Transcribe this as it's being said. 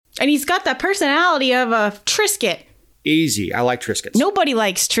And he's got the personality of a Triscuit. Easy. I like Triscuits. Nobody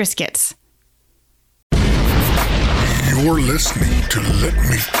likes Triscuits. You're listening to Let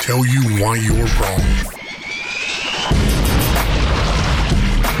Me Tell You Why You're Wrong.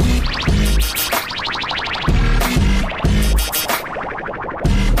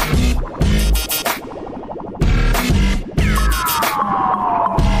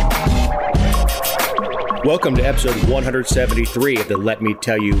 Welcome to episode 173 of the Let Me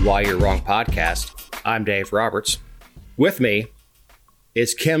Tell You Why You're Wrong podcast. I'm Dave Roberts. With me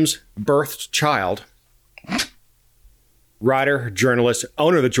is Kim's birthed child, writer, journalist,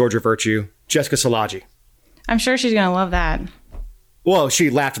 owner of the Georgia Virtue, Jessica Szilagyi. I'm sure she's going to love that. Well, she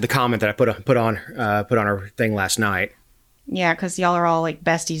laughed at the comment that I put on her thing last night. Yeah, because y'all are all like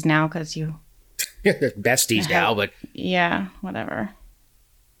besties now because you... Besties now, but... Yeah, whatever.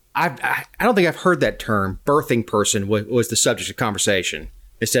 I don't think I've heard that term. Birthing person was the subject of conversation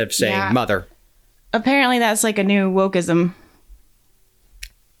instead of saying mother. Apparently that's like a new wokeism.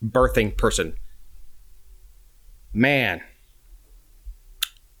 Birthing person. Man.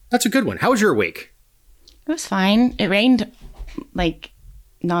 That's a good one. How was your week? It was fine. It rained like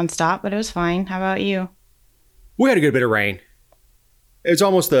nonstop, but it was fine. How about you? We had a good bit of rain. It's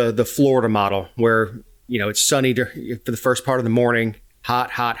almost the Florida model where, you know, it's sunny for the first part of the morning.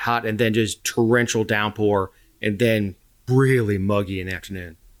 Hot, hot, hot, and then just torrential downpour, and then really muggy in the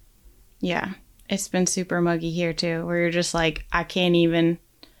afternoon. Yeah, it's been super muggy here too, where you're just like, I can't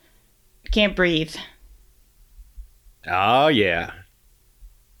breathe. Oh, yeah.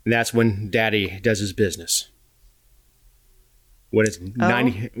 And that's when Daddy does his business. When it's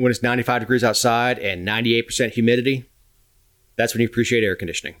 95 degrees outside and 98% humidity, that's when you appreciate air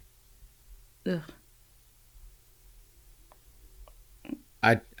conditioning. Ugh.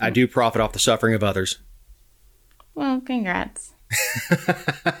 I do profit off the suffering of others. Well, congrats.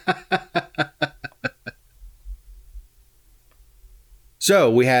 So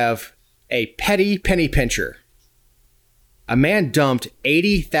we have a petty penny pincher. A man dumped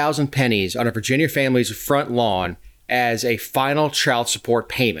 80,000 pennies on a Virginia family's front lawn as a final child support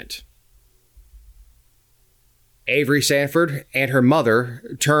payment. Avery Sanford and her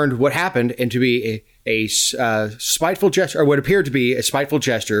mother turned what happened into be a spiteful gesture, or what appeared to be a spiteful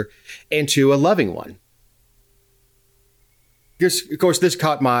gesture, into a loving one. Of course, this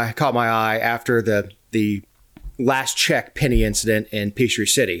caught my eye after the last check penny incident in Peachtree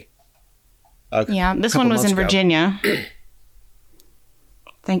City. Yeah, this one was in Virginia.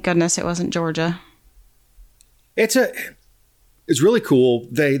 Thank goodness it wasn't Georgia. It's really cool.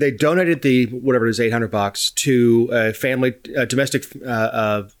 They donated the whatever it is, $800 to a family domestic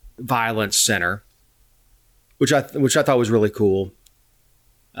violence center, which I thought was really cool.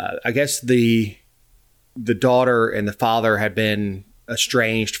 I guess the daughter and the father had been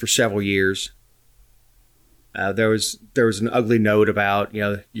estranged for several years. There was an ugly note about, you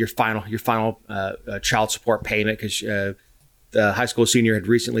know, your final child support payment because the high school senior had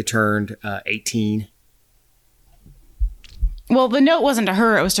recently turned 18. Well, the note wasn't to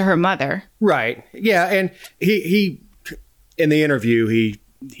her; it was to her mother. Right. Yeah, and he in the interview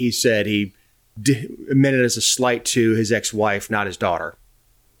he said he meant it as a slight to his ex-wife, not his daughter.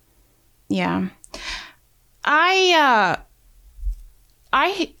 Yeah, I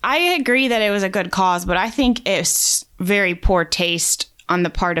agree that it was a good cause, but I think it's very poor taste on the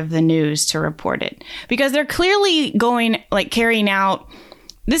part of the news to report it because they're clearly carrying out.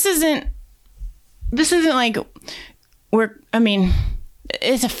 This isn't like.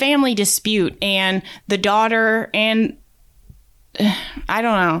 It's a family dispute, and the daughter and I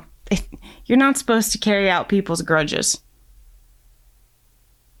don't know. You're not supposed to carry out people's grudges.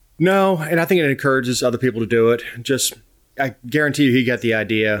 No, and I think it encourages other people to do it. I guarantee you he got the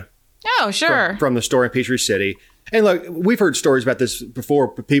idea. Oh, sure. From the story in Peachtree City. And look, we've heard stories about this before,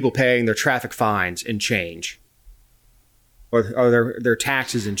 people paying their traffic fines in change. Or their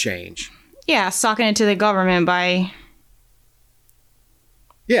taxes in change. Yeah, socking it to the government by...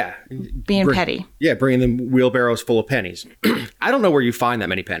 Yeah. Being petty. Yeah, bringing them wheelbarrows full of pennies. I don't know where you find that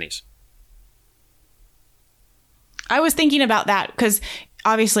many pennies. I was thinking about that because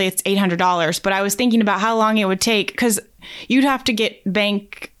obviously it's $800, but I was thinking about how long it would take because you'd have to go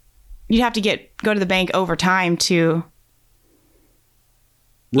to the bank over time to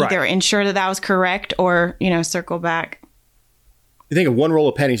either ensure that was correct or, circle back. You think of one roll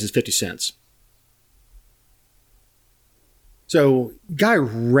of pennies is 50 cents. So guy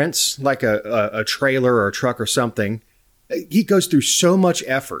rents like a trailer or a truck or something. He goes through so much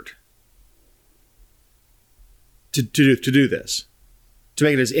effort to do this, to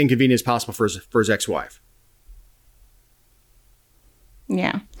make it as inconvenient as possible for his ex-wife.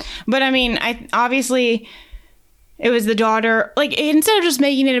 Yeah. But I mean, I obviously it was the daughter. Like, instead of just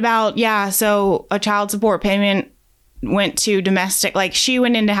making it about, so a child support payment went to domestic, like she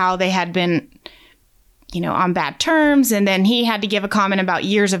went into how they had been, on bad terms. And then he had to give a comment about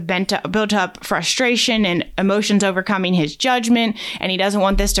years of built up frustration and emotions overcoming his judgment. And he doesn't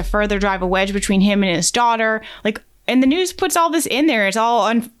want this to further drive a wedge between him and his daughter. Like, and the news puts all this in there. It's all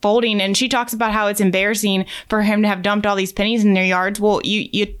unfolding. And she talks about how it's embarrassing for him to have dumped all these pennies in their yards. Well,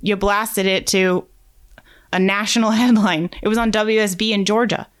 you blasted it to a national headline. It was on WSB in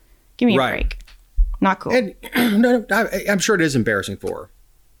Georgia. Give me a break. Not cool. And no, I'm sure it is embarrassing for her.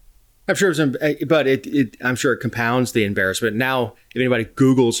 I'm sure I'm sure it compounds the embarrassment. Now, if anybody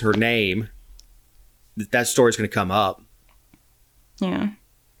Googles her name, that story's going to come up. Yeah.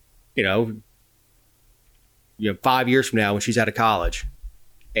 5 years from now when she's out of college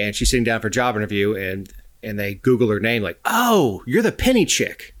and she's sitting down for a job interview and they Google her name, like, oh, you're the penny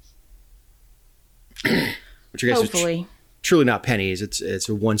chick. Which I guess hopefully is truly not pennies. It's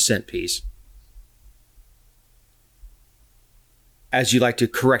a 1 cent piece. As you like to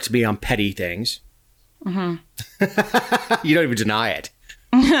correct me on petty things. Mm-hmm. You don't even deny it.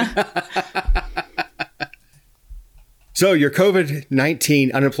 So your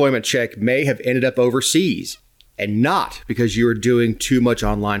COVID-19 unemployment check may have ended up overseas and not because you were doing too much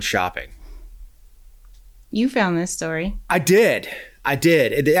online shopping. You found this story. I did.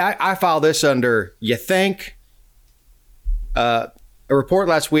 I filed this under You Think. A report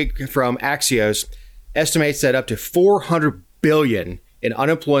last week from Axios estimates that up to $400 billion in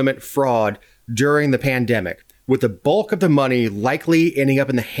unemployment fraud during the pandemic, with the bulk of the money likely ending up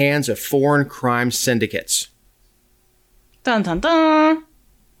in the hands of foreign crime syndicates. Dun, dun, dun.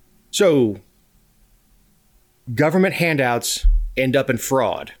 So, government handouts end up in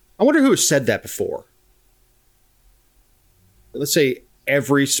fraud. I wonder who has said that before. Let's say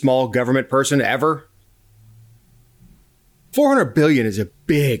every small government person ever. 400 billion is a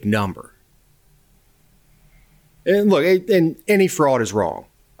big number. And look, and any fraud is wrong.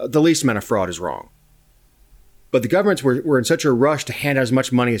 The least amount of fraud is wrong. But the governments were in such a rush to hand out as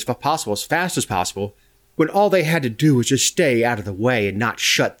much money as possible, as fast as possible, when all they had to do was just stay out of the way and not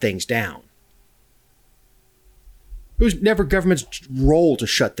shut things down. It was never government's role to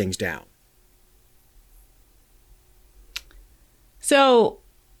shut things down. So,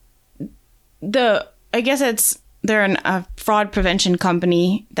 I guess they're a fraud prevention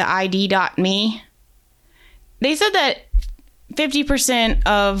company, the ID.me. They said that 50%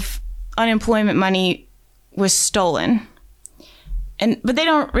 of unemployment money was stolen. But they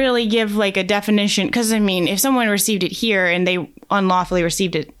don't really give like a definition, because I mean, if someone received it here and they unlawfully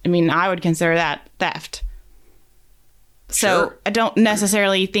received it, I mean, I would consider that theft. So Sure. I don't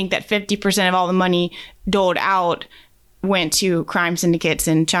necessarily think that 50% of all the money doled out went to crime syndicates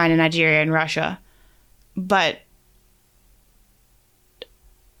in China, Nigeria, and Russia. But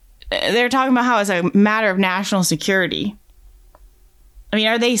they're talking about how it's a matter of national security. I mean,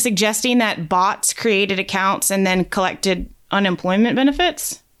 are they suggesting that bots created accounts and then collected unemployment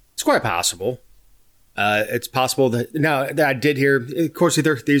benefits? It's quite possible. It's possible that now that I did hear, of course,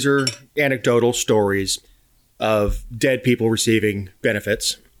 these are anecdotal stories of dead people receiving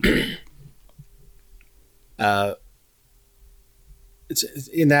benefits. It's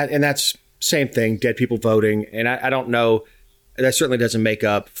in that, and that's same thing. Dead people voting, and I don't know. That certainly doesn't make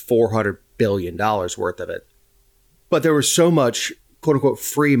up $400 billion worth of it. But there was so much, quote unquote,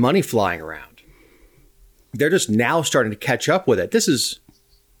 free money flying around. They're just now starting to catch up with it. This is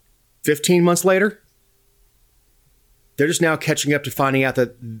 15 months later. They're just now catching up to finding out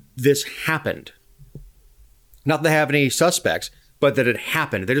that this happened. Not that they have any suspects, but that it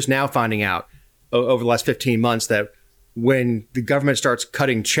happened. They're just now finding out over the last 15 months that when the government starts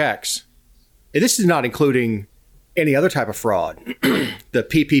cutting checks, and this is not including any other type of fraud, the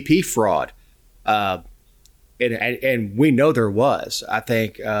PPP fraud, and we know there was. I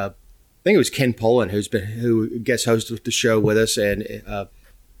think it was Ken Poland who guest hosted the show with us, and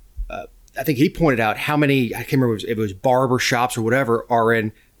I think he pointed out how many, I can't remember if it was barber shops or whatever, are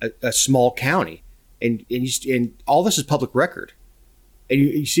in a small county, and all this is public record. And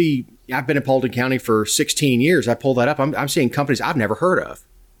you see, I've been in Paulding County for 16 years. I pulled that up. I'm seeing companies I've never heard of.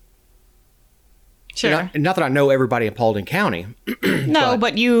 Sure. And not that I know everybody in Paulding County. No,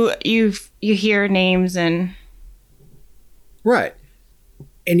 but you hear names and right,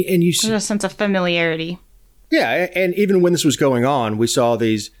 and you see there's a sense of familiarity. Yeah, and even when this was going on, we saw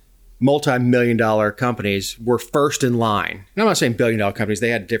these multi-million-dollar companies were first in line. And I'm not saying billion-dollar companies;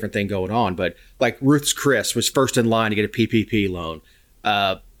 they had a different thing going on, but like Ruth's Chris was first in line to get a PPP loan.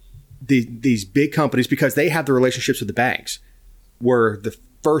 These big companies, because they have the relationships with the banks, were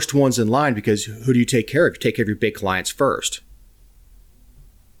first ones in line because who do you take care of? You take care of your big clients first.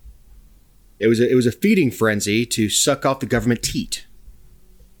 It was a feeding frenzy to suck off the government teat.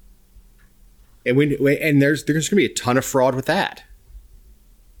 And there's going to be a ton of fraud with that.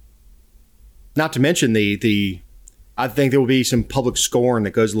 Not to mention I think there will be some public scorn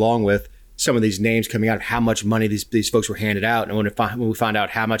that goes along with some of these names coming out of how much money these folks were handed out, and when we find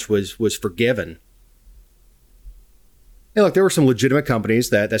out how much was forgiven. And look, there were some legitimate companies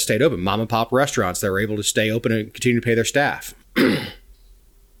that stayed open, mom and pop restaurants that were able to stay open and continue to pay their staff.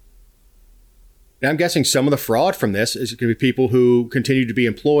 Now, I'm guessing some of the fraud from this is going to be people who continue to be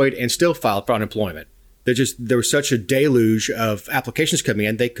employed and still filed for unemployment. There was such a deluge of applications coming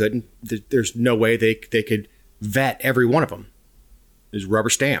in, there's no way they could vet every one of them. There's rubber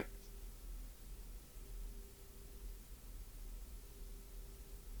stamp.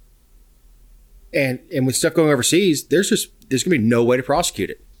 And with stuff going overseas, there's going to be no way to prosecute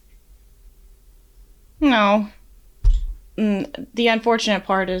it. No. The unfortunate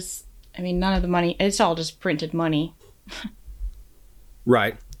part is, none of the money, it's all just printed money.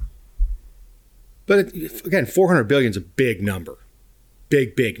 Right. But again, 400 billion is a big number.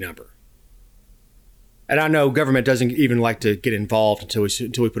 Big number. And I know government doesn't even like to get involved until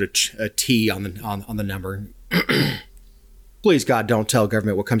we put a T on the number. Please, God, don't tell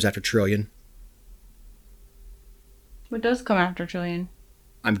government what comes after trillion. What does come after trillion?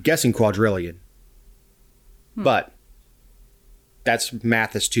 I'm guessing quadrillion. But that's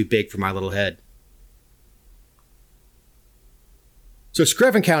math that's too big for my little head. So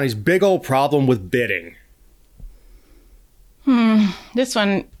Screven County's big old problem with bidding. This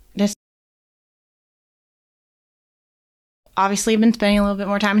obviously I've been spending a little bit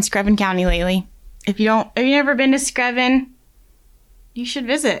more time in Screven County lately. If you've never been to Screven, you should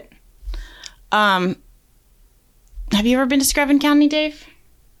visit. Have you ever been to Screven County, Dave?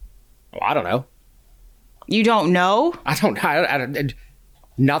 Oh, I don't know. You don't know? I don't.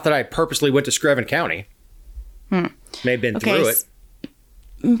 Not that I purposely went to Screven County. May have been through it.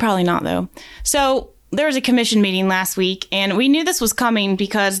 Probably not, though. So there was a commission meeting last week, and we knew this was coming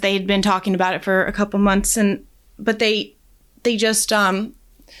because they had been talking about it for a couple months, but they just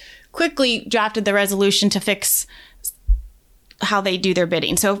quickly drafted the resolution to fix how they do their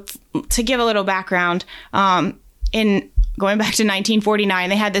bidding. So to give a little background, in going back to 1949,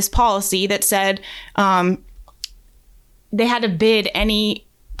 they had this policy that said they had to bid any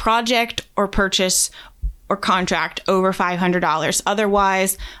project or purchase or contract over $500.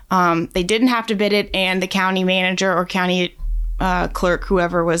 Otherwise, they didn't have to bid it, and the county manager or county clerk,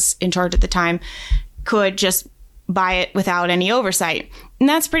 whoever was in charge at the time, could just buy it without any oversight. And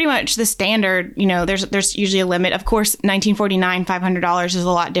that's pretty much the standard. There's usually a limit. Of course, 1949, $500 is a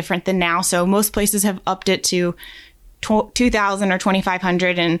lot different than now. So most places have upped it to $2,000 or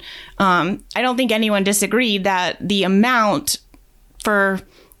 $2,500. And I don't think anyone disagreed that the amount for,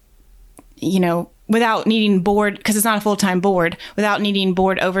 without needing board, because it's not a full-time board, without needing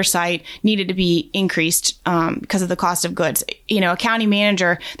board oversight, needed to be increased because of the cost of goods. A county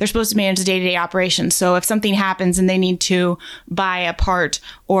manager, they're supposed to manage the day-to-day operations. So if something happens and they need to buy a part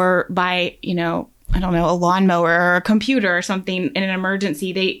or buy, a lawnmower or a computer or something in an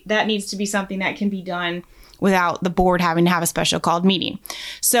emergency, that needs to be something that can be done without the board having to have a special called meeting.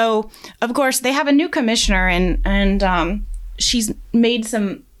 So, of course, they have a new commissioner, and she's made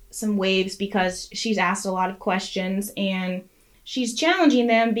some waves because she's asked a lot of questions, and she's challenging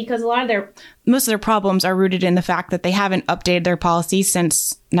them because most of their problems are rooted in the fact that they haven't updated their policies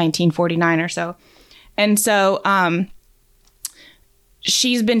since 1949 or so. And so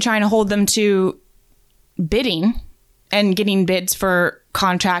she's been trying to hold them to bidding and getting bids for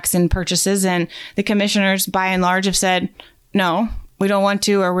contracts and purchases. And the commissioners, by and large, have said, no, we don't want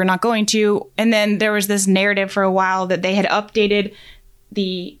to, or we're not going to. And then there was this narrative for a while that they had updated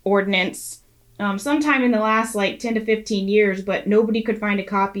the ordinance sometime in the last 10 to 15 years, but nobody could find a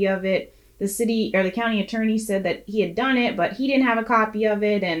copy of it. The city or the county attorney said that he had done it, but he didn't have a copy of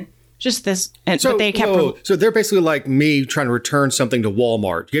it. And just this. So, but they kept. So they're basically like me trying to return something to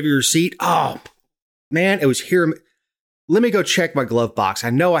Walmart. Give you a receipt. Oh, man, it was here. Let me go check my glove box. I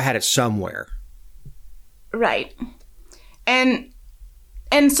know I had it somewhere. Right. And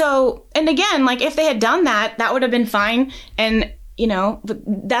so, and again, if they had done that, that would have been fine. And,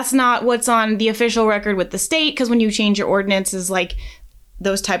 but that's not what's on the official record with the state. Because when you change your ordinances,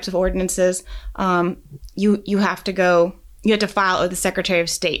 those types of ordinances, you have to file with the Secretary of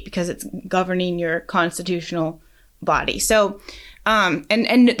State because it's governing your constitutional body. So,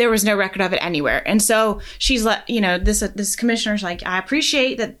 and there was no record of it anywhere. And so she's this commissioner's like, I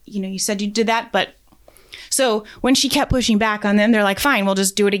appreciate that, you said you did that, but So when she kept pushing back on them, they're like, fine, we'll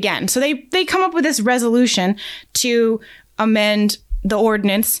just do it again. So they come up with this resolution to amend the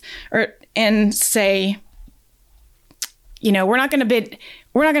ordinance and say, we're not going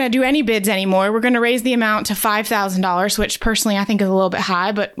to do any bids anymore. We're going to raise the amount to $5,000, which personally I think is a little bit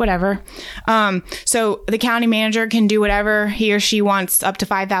high, but whatever. So the county manager can do whatever he or she wants up to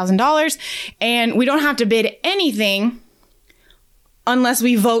 $5,000, and we don't have to bid anything unless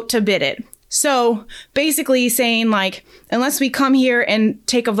we vote to bid it. So basically saying, like, unless we come here and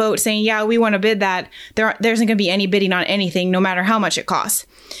take a vote saying, yeah, we want to bid that, there isn't going to be any bidding on anything, no matter how much it costs.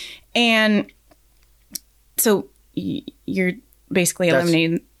 And so you're basically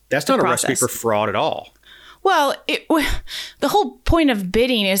eliminating. That's not a recipe for fraud at all. Well, the whole point of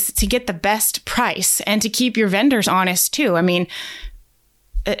bidding is to get the best price and to keep your vendors honest too. I mean,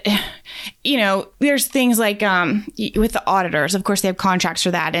 there's things like with the auditors, of course, they have contracts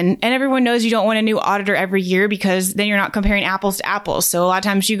for that. And everyone knows you don't want a new auditor every year because then you're not comparing apples to apples. So a lot of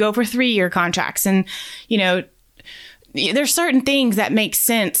times you go for 3-year contracts, and, there's certain things that make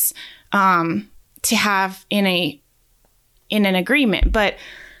sense to have in an agreement, but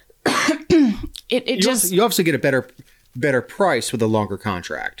you obviously get a better price with a longer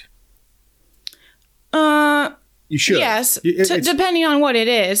contract. You should. Yes, depending on what it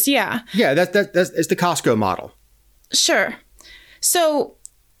is. Yeah. Yeah, that's it's the Costco model. Sure. So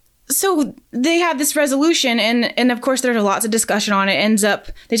they have this resolution, and of course there's lots of discussion on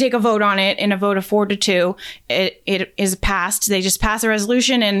it. They take a vote on it, in a vote of 4-2. It is passed. They just pass a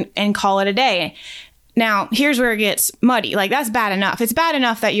resolution and call it a day. Now, here's where it gets muddy. Like, that's bad enough. It's bad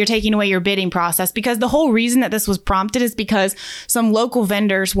enough that you're taking away your bidding process, because the whole reason that this was prompted is because some local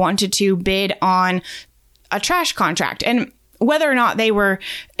vendors wanted to bid on a trash contract. And whether or not they were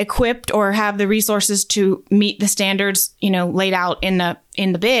equipped or have the resources to meet the standards, laid out in the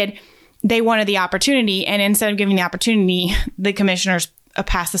bid, they wanted the opportunity. And instead of giving the opportunity, the commissioners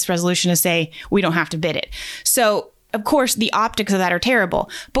passed this resolution to say, we don't have to bid it. So, of course, the optics of that are terrible.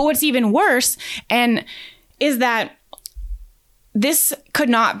 But what's even worse is that this could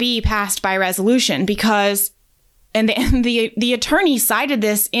not be passed by resolution because, and the attorney cited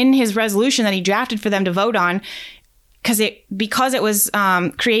this in his resolution that he drafted for them to vote on, because it was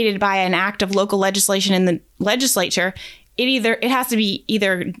created by an act of local legislation in the legislature. It has to be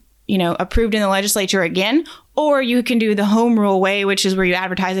either approved in the legislature again, or you can do the home rule way, which is where you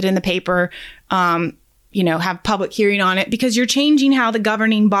advertise it in the paper. Have public hearing on it, because you're changing how the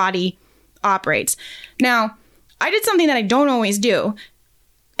governing body operates. Now, I did something that I don't always do.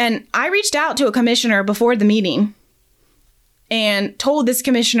 And I reached out to a commissioner before the meeting and told this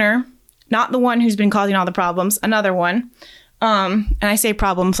commissioner, not the one who's been causing all the problems, another one. And I say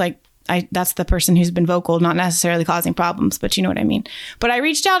problems like that's the person who's been vocal, not necessarily causing problems, but you know what I mean. But I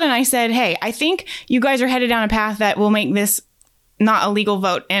reached out and I said, hey, I think you guys are headed down a path that will make this not a legal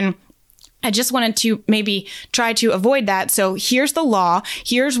vote. And I just wanted to maybe try to avoid that. So here's the law.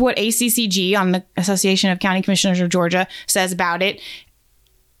 Here's what ACCG, on the Association of County Commissioners of Georgia, says about it.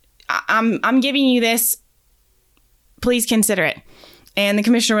 I'm giving you this. Please consider it. And the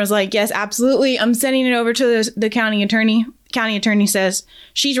commissioner was like, yes, absolutely. I'm sending it over to the county attorney. County attorney says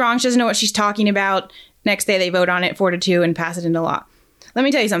she's wrong. She doesn't know what she's talking about. Next day, they vote on it 4-2 and pass it into law. Let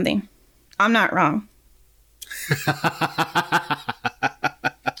me tell you something. I'm not wrong.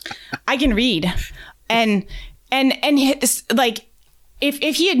 I can read, and like,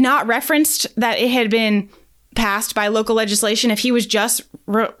 if he had not referenced that it had been passed by local legislation, if he was just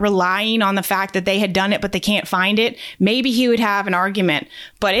relying on the fact that they had done it but they can't find it, maybe he would have an argument.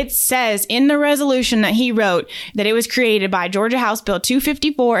 But it says in the resolution that he wrote that it was created by Georgia House Bill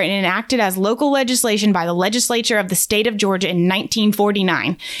 254 and enacted as local legislation by the legislature of the state of Georgia in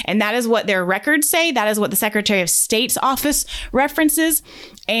 1949. And that is what their records say. That is what the Secretary of State's office references.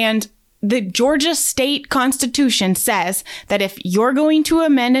 And the Georgia state constitution says that if you're going to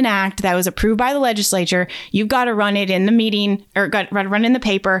amend an act that was approved by the legislature, you've got to run it in the meeting, or run in the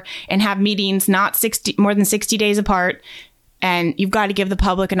paper, and have meetings not more than 60 days apart. And you've got to give the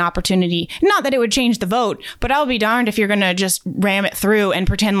public an opportunity. Not that it would change the vote, but I'll be darned if you're going to just ram it through and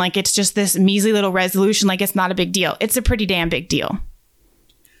pretend like it's just this measly little resolution, like it's not a big deal. It's a pretty damn big deal.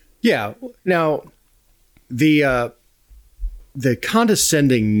 Yeah. Now, the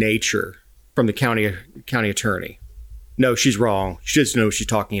condescending nature from the county attorney. No, she's wrong. She doesn't know what she's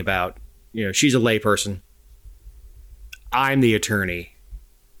talking about. She's a layperson. I'm the attorney.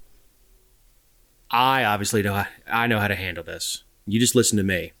 I obviously know how to handle this. You just listen to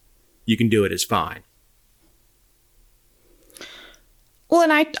me. You can do it. It's fine. Well,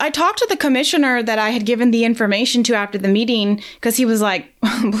 and I talked to the commissioner that I had given the information to after the meeting, because he was like,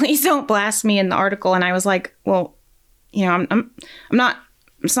 please don't blast me in the article. And I was like, well, I'm not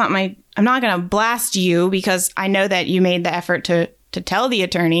going to blast you because I know that you made the effort to tell the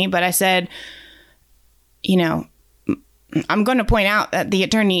attorney. But I said, I'm going to point out that the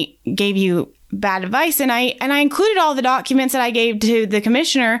attorney gave you bad advice. And I included all the documents that I gave to the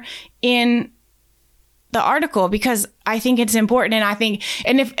commissioner in the article because I think it's important. And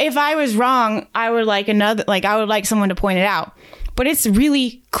if I was wrong, I would like someone to point it out, but it's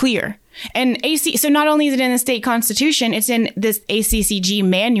really clear. And so not only is it in the state constitution, it's in this ACCG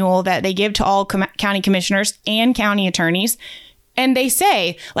manual that they give to all county commissioners and county attorneys. And they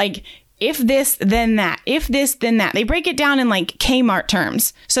say, like, if this, then that. If this, then that. They break it down in like Kmart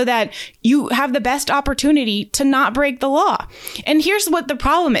terms so that you have the best opportunity to not break the law. And here's what the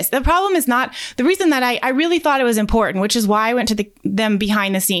problem is. The problem is not the reason that I really thought it was important, which is why I went to them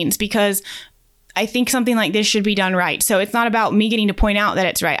behind the scenes, because I think something like this should be done right. So it's not about me getting to point out that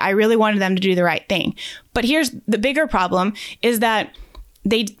it's right. I really wanted them to do the right thing. But here's the bigger problem is that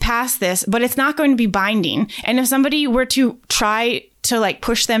they passed this, but it's not going to be binding. And if somebody were to try to like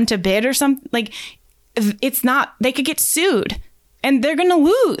push them to bid or something, like it's not, they could get sued and they're going to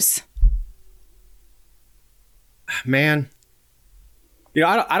lose. Man,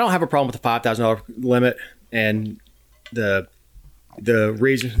 I don't have a problem with the $5,000 limit, and the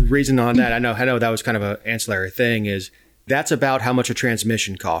reason on that, I know that was kind of an ancillary thing, is that's about how much a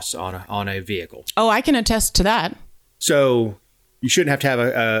transmission costs on a vehicle. Oh, I can attest to that. So you shouldn't have to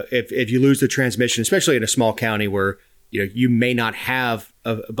have if you lose the transmission, especially in a small county where you may not have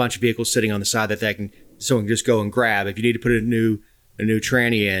a bunch of vehicles sitting on the side that someone can just go and grab. If you need to put a new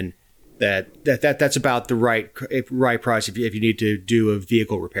tranny in, that's about the right price if you need to do a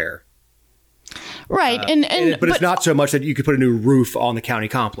vehicle repair. Right. But it's not so much that you could put a new roof on the county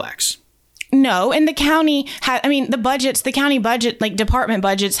complex. No. And the county the county budget, like department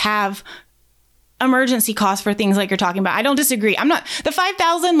budgets, have emergency costs for things like you're talking about. I don't disagree. The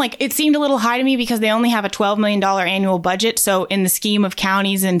 $5,000, like, it seemed a little high to me because they only have a $12 million annual budget. So in the scheme of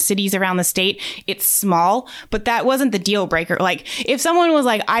counties and cities around the state, it's small, but that wasn't the deal breaker. Like, if someone was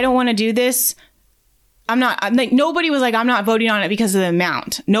like, I don't want to do this, nobody was like, I'm not voting on it because of the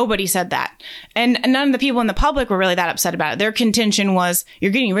amount. Nobody said that. And none of the people in the public were really that upset about it. Their contention was, you're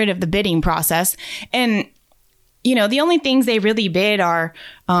getting rid of the bidding process. And, the only things they really bid are,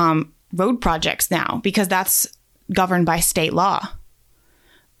 road projects now, because that's governed by state law.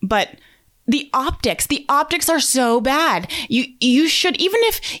 But the optics are so bad. You should, even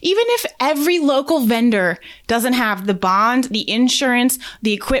if every local vendor doesn't have the bond, the insurance,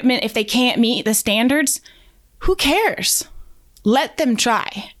 the equipment, if they can't meet the standards, who cares? Let them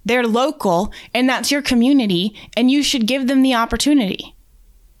try. They're local, and that's your community, and you should give them the opportunity.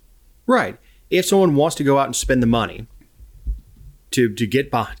 Right. If someone wants to go out and spend the money to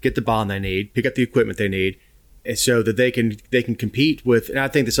get the bond they need, pick up the equipment they need, and so that they can compete with. And I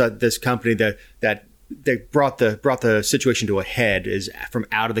think this company that brought the situation to a head is from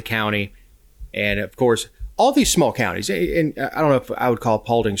out of the county, and of course all these small counties. And I don't know if I would call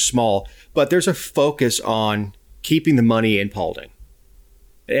Paulding small, but there's a focus on keeping the money in Paulding,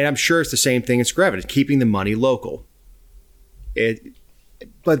 and I'm sure it's the same thing in Screven. It's keeping the money local. Getting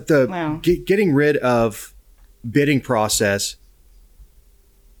rid of bidding process,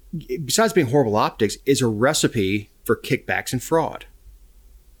 besides being horrible optics, is a recipe for kickbacks and fraud.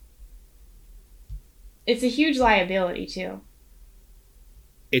 It's a huge liability too.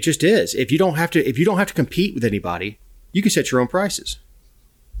 It just is. If you don't have to compete with anybody, you can set your own prices.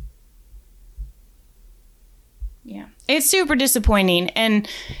 Yeah. It's super disappointing, and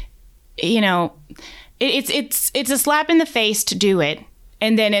it's a slap in the face to do it,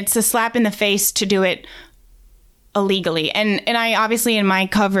 and then it's a slap in the face to do it illegally. And I obviously in my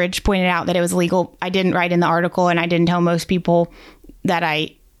coverage pointed out that it was illegal. I didn't write in the article, and I didn't tell most people that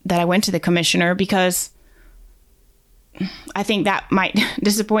I went to the commissioner, because I think that might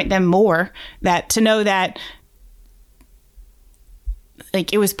disappoint them more, that to know that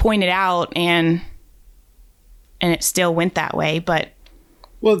like it was pointed out and it still went that way. But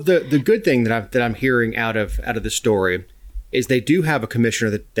well, the good thing that I'm hearing out of the story is they do have a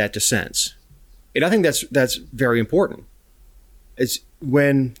commissioner that dissents. And I think that's very important. It's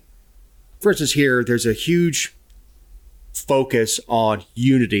when, for instance, here, there's a huge focus on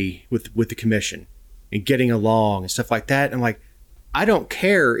unity with the commission and getting along and stuff like that. And I'm like, I don't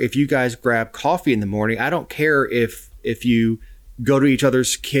care if you guys grab coffee in the morning. I don't care if you go to each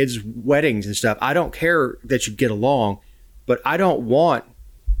other's kids' weddings and stuff. I don't care that you get along, but I don't want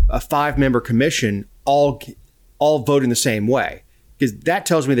a 5-member commission all voting the same way. Because that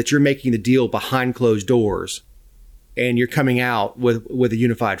tells me that you're making the deal behind closed doors and you're coming out with a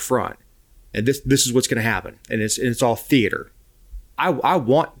unified front. And this is what's going to happen. And it's all theater. I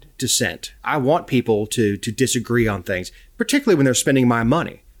want dissent. I want people to disagree on things, particularly when they're spending my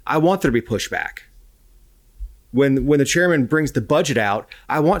money. I want there to be pushback. When the chairman brings the budget out,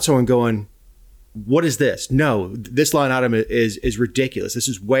 I want someone going, what is this? No, this line item is ridiculous. This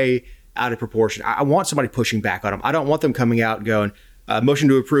is way out of proportion. I want somebody pushing back on them. I don't want them coming out and going, motion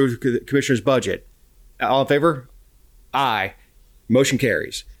to approve the commissioner's budget. All in favor? Aye. Motion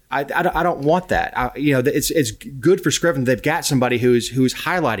carries. I don't want that. It's good for Scrivener. They've got somebody who's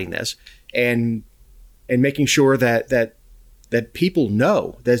highlighting this and making sure that people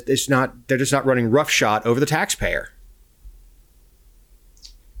know that they're just not running roughshod over the taxpayer.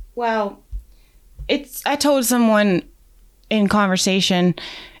 Well, I told someone in conversation,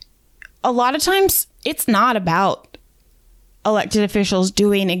 a lot of times it's not about elected officials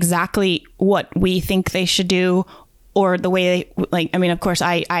doing exactly what we think they should do or the way they of course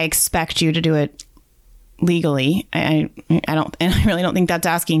I expect you to do it legally. I really don't think that's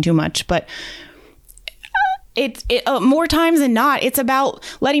asking too much, but it more times than not, it's about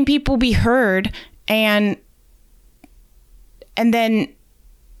letting people be heard and then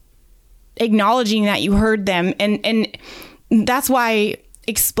acknowledging that you heard them. And that's why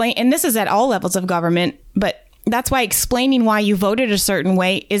and this is at all levels of government, but that's why explaining why you voted a certain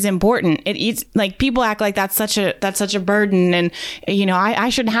way is important. It's like people act like that's such a burden. And, I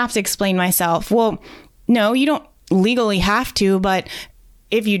shouldn't have to explain myself. Well, no, you don't legally have to. But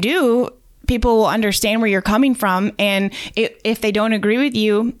if you do, people will understand where you're coming from. And if they don't agree with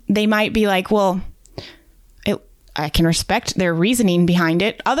you, they might be like, well, I can respect their reasoning behind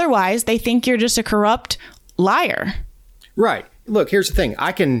it. Otherwise, they think you're just a corrupt liar. Right. Look, here's the thing.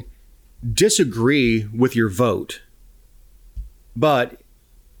 I can disagree with your vote, but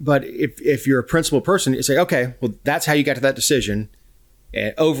if you're a principled person, you say, okay, well, that's how you got to that decision.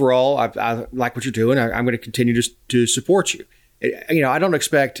 And overall, I like what you're doing. I'm going to continue to support you. I don't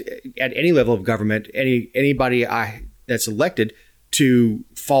expect at any level of government anybody that's elected to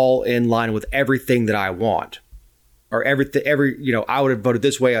fall in line with everything that I want. Or I would have voted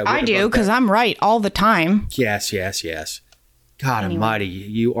this way. I do, because I'm right all the time. Yes. God almighty,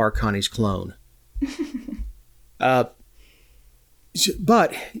 you are Connie's clone. But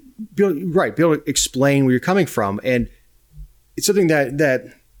be able to explain where you're coming from. And it's something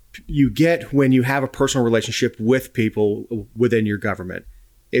that you get when you have a personal relationship with people within your government,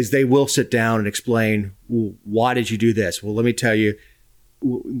 is they will sit down and explain, well, why did you do this? Well, let me tell you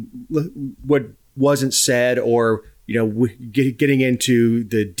what wasn't said, or getting into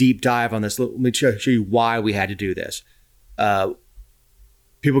the deep dive on this. Let me show you why we had to do this.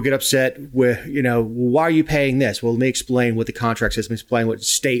 People get upset with, why are you paying this? Well, let me explain what the contract says. Let me explain what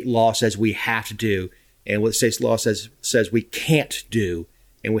state law says we have to do and what state law says we can't do.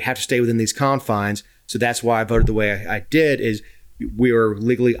 And we have to stay within these confines. So that's why I voted the way I did, is we are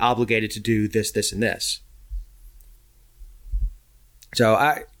legally obligated to do this, this, and this.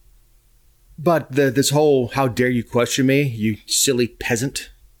 But this whole, how dare you question me, you silly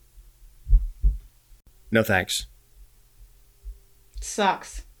peasant. No thanks.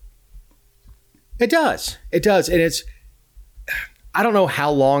 Sucks. It does. And I don't know how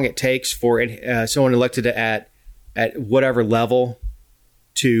long it takes for someone elected at whatever level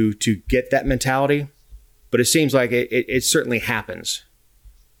to get that mentality, but it seems like it certainly happens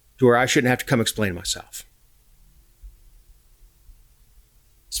to where I shouldn't have to come explain myself.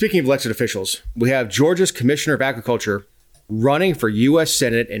 Speaking of elected officials, we have Georgia's Commissioner of Agriculture running for U.S.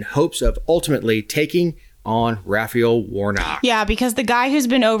 Senate in hopes of ultimately taking on Raphael Warnock. Yeah, because the guy who's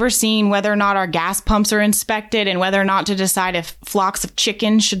been overseeing whether or not our gas pumps are inspected and whether or not to decide if flocks of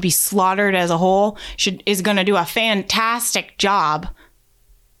chickens should be slaughtered as a whole is going to do a fantastic job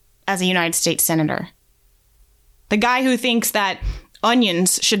as a United States Senator. The guy who thinks that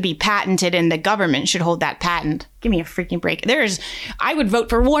onions should be patented and the government should hold that patent. Give me a freaking break. I would vote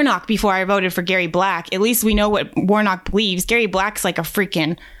for Warnock before I voted for Gary Black. At least we know what Warnock believes. Gary Black's like a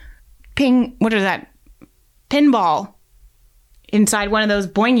freaking pinball inside one of those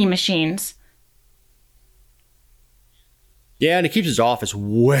boingy machines. Yeah, and it keeps his office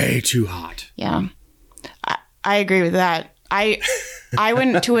way too hot. Yeah, I agree with that. I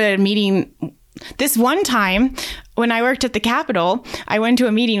went to a meeting this one time when I worked at the Capitol. I went to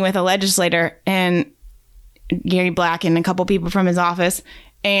a meeting with a legislator and Gary Black and a couple people from his office,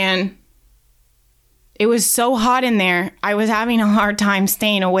 and it was so hot in there. I was having a hard time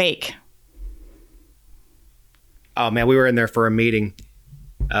staying awake. Oh man, we were in there for a meeting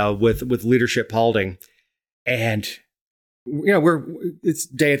with Leadership Paulding, and it's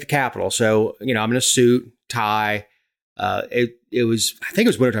day at the Capitol, so I'm in a suit, tie, It was, I think it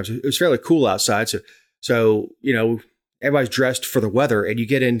was wintertime, so it was fairly cool outside. So everybody's dressed for the weather, and you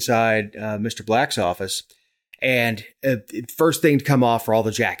get inside Mr. Black's office, and first thing to come off are all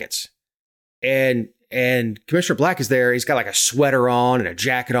the jackets. And Commissioner Black is there. He's got like a sweater on and a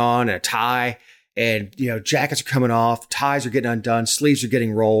jacket on and a tie. And, jackets are coming off, ties are getting undone, sleeves are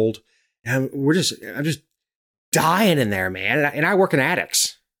getting rolled. And I'm just dying in there, man. And I work in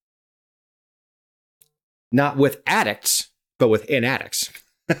attics. Not with addicts, but within attics.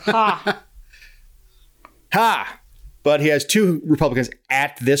 Ha. Ha! But he has two Republicans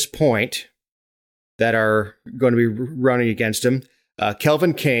at this point that are going to be running against him.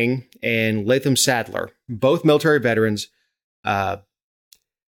 Kelvin King and Latham Sadler, both military veterans.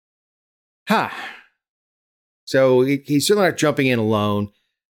 So he's certainly not jumping in alone.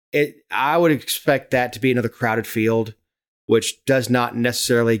 I would expect that to be another crowded field, which does not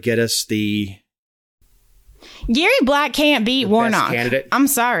necessarily get us the... Gary Black can't beat Warnock. Candidate. I'm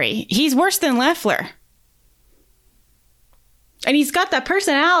sorry. He's worse than Loeffler. And he's got the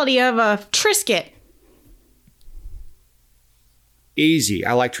personality of a Triscuit. Easy.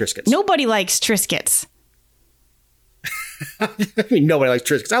 I like Triscuits. Nobody likes Triscuits. I mean, nobody likes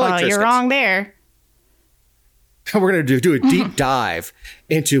Triscuits. I like Triscuits. You're wrong there. We're going to do a deep dive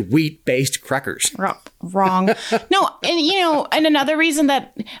into wheat-based crackers. Wrong. No, and another reason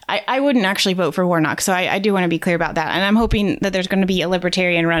that I wouldn't actually vote for Warnock, so I do want to be clear about that. And I'm hoping that there's going to be a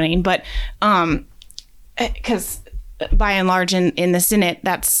libertarian running, but because by and large in the Senate,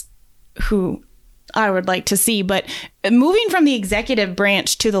 that's who I would like to see. But moving from the executive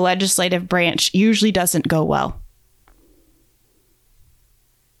branch to the legislative branch usually doesn't go well.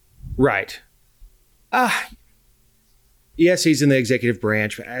 Right. Yes, he's in the executive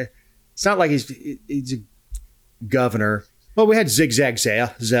branch. It's not like he's a governor. Well, we had Zigzag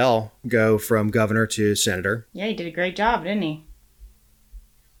Zell go from governor to senator. Yeah, he did a great job, didn't he?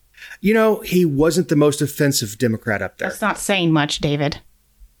 He wasn't the most offensive Democrat up there. That's not saying much, David.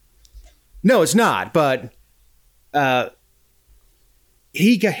 No, it's not. But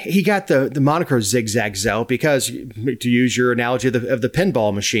he got the moniker Zigzag Zell because, to use your analogy of the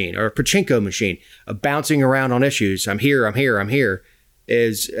pinball machine or pachinko machine, bouncing around on issues. I'm here.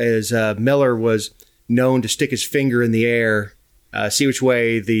 As Miller was known to stick his finger in the air, see which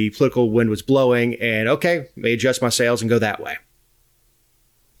way the political wind was blowing, and okay, may adjust my sails and go that way.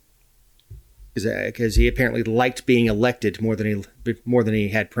 Because he apparently liked being elected more than he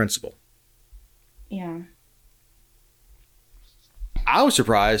had principle. Yeah. I was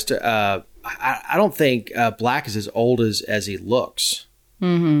surprised. I don't think Black is as old as he looks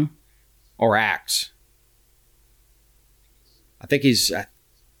or acts. I think he's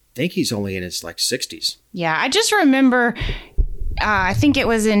only in his 60s. Yeah, I just remember. I think it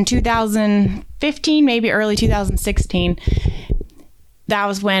was in 2015, maybe early 2016. That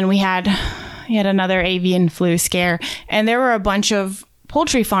was when we had another avian flu scare, and there were a bunch of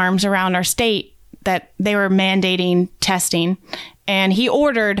poultry farms around our state that they were mandating testing. And he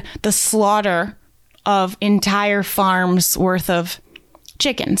ordered the slaughter of entire farms worth of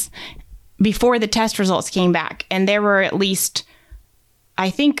chickens before the test results came back. And there were at least, I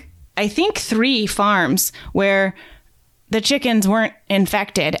think 3 farms where the chickens weren't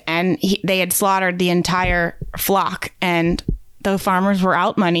infected, and they had slaughtered the entire flock, and the farmers were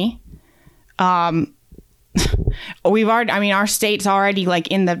out money. Our state's already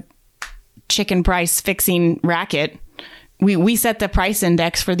in the chicken price fixing racket. We set the price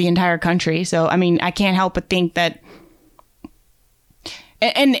index for the entire country. So, I can't help but think that,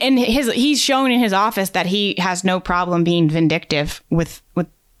 and he's shown in his office that he has no problem being vindictive with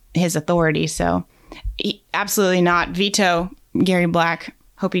his authority. So absolutely not. Veto Gary Black.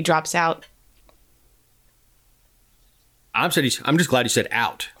 Hope he drops out. I'm just glad he said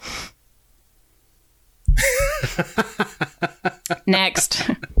out. Next.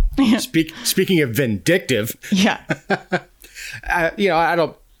 Speaking of vindictive. Yeah. I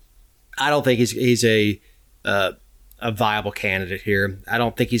don't think he's a viable candidate here. I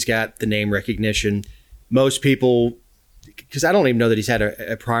don't think he's got the name recognition. Most people, because I don't even know that he's had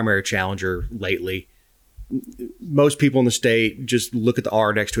a primary challenger lately. Most people in the state just look at the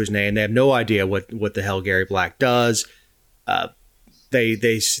R next to his name. They have no idea what the hell Gary Black does.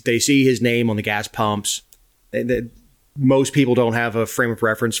 They see his name on the gas pumps. Most people don't have a frame of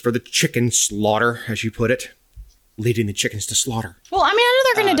reference for the chicken slaughter, as you put it, leading the chickens to slaughter. Well, I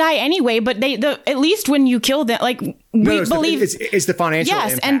know they're going to die anyway, but at least when you kill them, believe it's the financial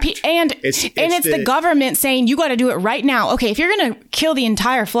impact. and it's the government saying you got to do it right now. Okay, if you're going to kill the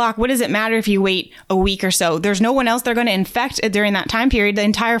entire flock, what does it matter if you wait a week or so? There's no one else they're going to infect during that time period. The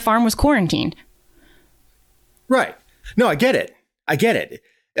entire farm was quarantined. Right. No, I get it.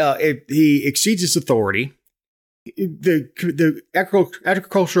 If he exceeds his authority, the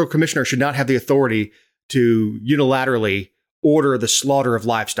agricultural commissioner should not have the authority to unilaterally order the slaughter of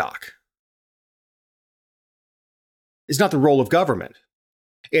livestock. It's not the role of government.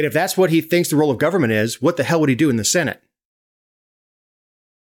 And if that's what he thinks the role of government is, what the hell would he do in the Senate?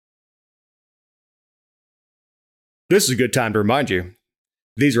 This is a good time to remind you,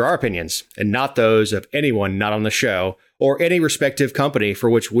 these are our opinions and not those of anyone not on the show or any respective company for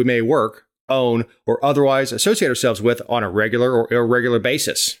which we may work, own, or otherwise associate ourselves with on a regular or irregular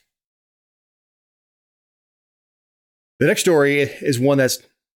basis. The next story is one that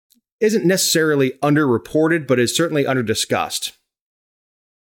isn't necessarily underreported, but is certainly underdiscussed.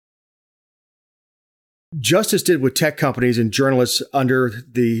 Justice did with tech companies and journalists under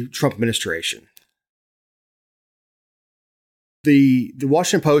the Trump administration. The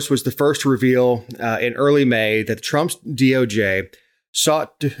Washington Post was the first to reveal in early May that Trump's DOJ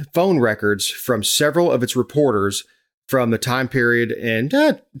sought phone records from several of its reporters from the time period in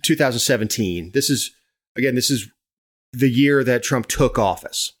 2017. This is the year that Trump took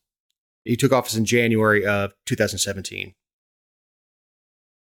office. He took office in January of 2017.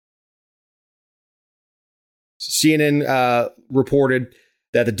 CNN reported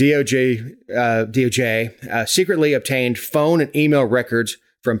that the DOJ secretly obtained phone and email records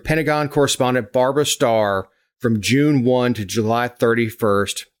from Pentagon correspondent Barbara Starr from June 1 to July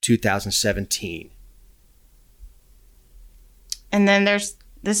 31st, 2017. And then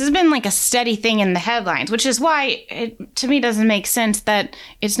this has been like a steady thing in the headlines, which is why it, to me, doesn't make sense that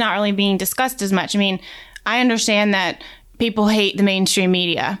it's not really being discussed as much. I mean, I understand that people hate the mainstream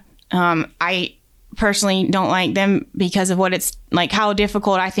media. I personally don't like them because of what it's like, how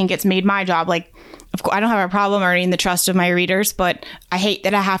difficult I think it's made my job. Like, of course, I don't have a problem earning the trust of my readers, but I hate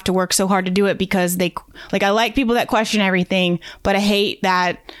that I have to work so hard to do it because I like people that question everything, but I hate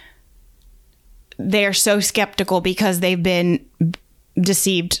that they're so skeptical because they've been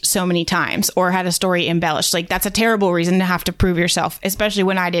deceived so many times or had a story embellished. Like, that's a terrible reason to have to prove yourself, especially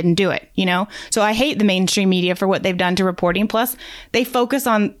when I didn't do it, you know? So I hate the mainstream media for what they've done to reporting. Plus, they focus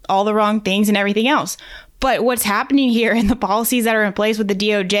on all the wrong things and everything else. But what's happening here in the policies that are in place with the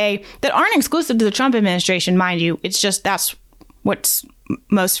DOJ that aren't exclusive to the Trump administration, mind you, it's just that's what's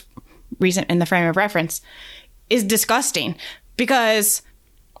most recent in the frame of reference, is disgusting. Because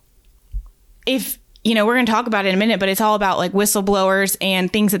if, you know, we're going to talk about it in a minute, but it's all about like whistleblowers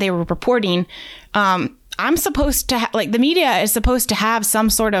and things that they were reporting. I'm supposed to the media is supposed to have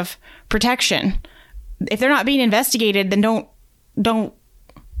some sort of protection. If they're not being investigated, then don't.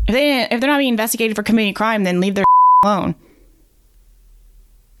 If they're not being investigated for committing crime, then leave their alone.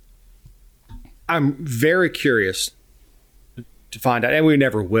 I'm very curious to find out, and we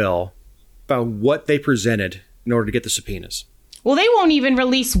never will, about what they presented in order to get the subpoenas. Well, they won't even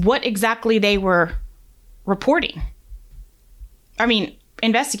release what exactly they were reporting. I mean,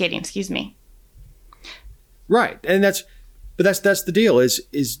 investigating, excuse me. Right. And that's the deal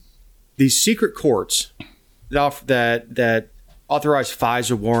is these secret courts that authorize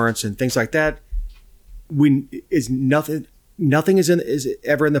FISA warrants and things like that. Nothing is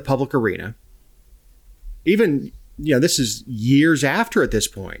ever in the public arena. Even, you know, this is years after at this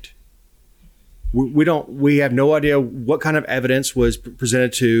point. We have no idea what kind of evidence was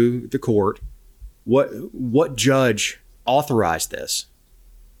presented to the court. What judge authorized this?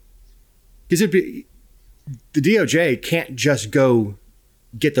 Because the DOJ can't just go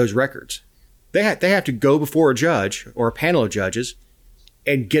get those records. They have to go before a judge or a panel of judges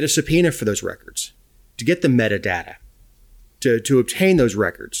and get a subpoena for those records, to get the metadata, to obtain those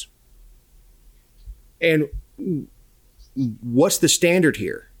records. And what's the standard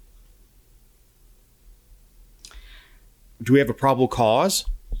here? Do we have a probable cause?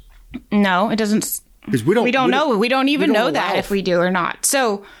 No, it doesn't. Because we don't know. We don't even know that if we do or not.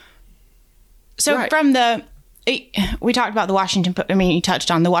 So right. From we talked about the Washington. I mean, you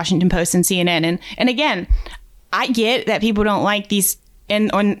touched on the Washington Post and CNN, and again, I get that people don't like these.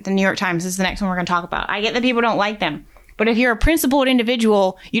 And on the New York Times is the next one we're going to talk about. I get that people don't like them, but if you're a principled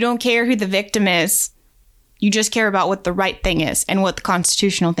individual, you don't care who the victim is. You just care about what the right thing is and what the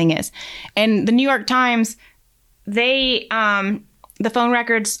constitutional thing is. And the New York Times, they the phone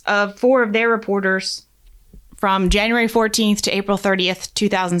records of 4 of their reporters from January 14th to April 30th,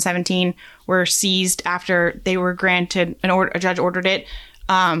 2017 were seized after they were granted a judge ordered it.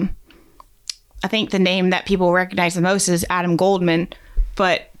 I think the name that people recognize the most is Adam Goldman,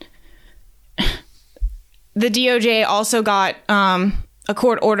 but the DOJ also got a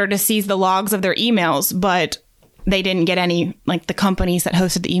court order to seize the logs of their emails, but they didn't get any, like the companies that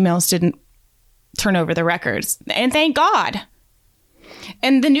hosted the emails didn't turn over the records. And thank God.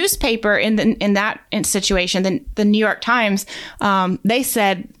 And the newspaper in that situation, the New York Times, they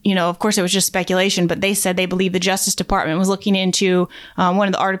said, of course it was just speculation, but they said they believe the Justice Department was looking into one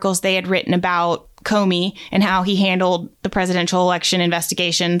of the articles they had written about Comey and how he handled the presidential election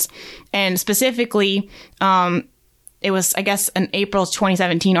investigations. And specifically, it was, I guess, an April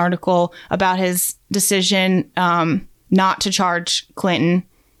 2017 article about his decision not to charge Clinton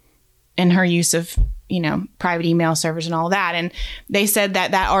in her use of private email servers and all that. And they said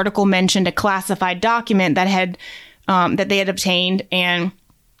that article mentioned a classified document that they had obtained. And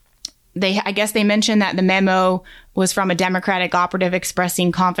I guess they mentioned that the memo was from a Democratic operative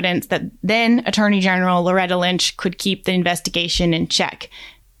expressing confidence that then Attorney General Loretta Lynch could keep the investigation in check.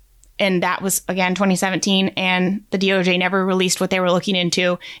 And that was, again, 2017. And the DOJ never released what they were looking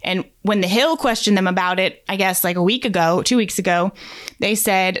into. And when The Hill questioned them about it, I guess like 2 weeks ago, they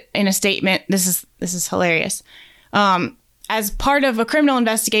said in a statement, this is hilarious. As part of a criminal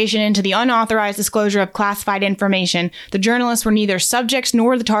investigation into the unauthorized disclosure of classified information, the journalists were neither subjects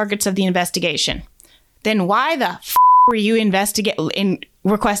nor the targets of the investigation. Then why the were you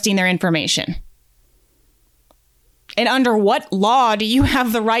requesting their information? And under what law do you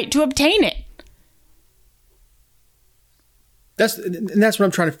have the right to obtain it? That's what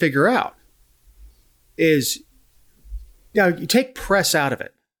I'm trying to figure out. Is you take press out of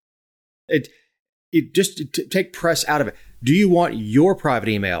it. Take press out of it. Do you want your private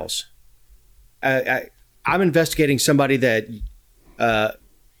emails? I'm investigating somebody that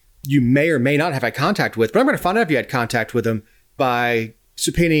you may or may not have had contact with, but I'm going to find out if you had contact with them by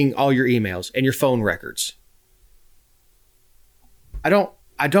subpoenaing all your emails and your phone records. I don't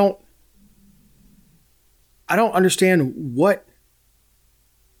understand what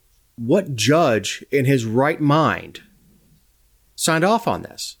judge in his right mind signed off on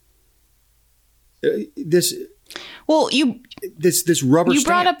this. This rubber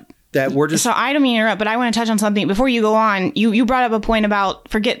stamp up, that we're just. So I don't mean to interrupt, but I want to touch on something before you go on. You brought up a point about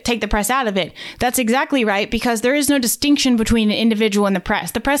take the press out of it. That's exactly right, because there is no distinction between an individual and the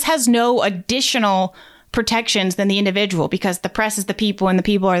press. The press has no additional protections than the individual, because the press is the people and the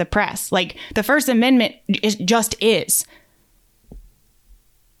people are the press. Like the First Amendment is.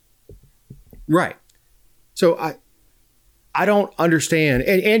 Right. So I don't understand,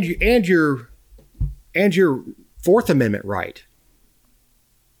 and your Fourth Amendment right,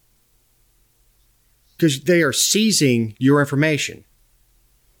 because they are seizing your information,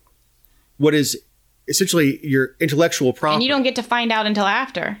 what is essentially your intellectual property, and you don't get to find out until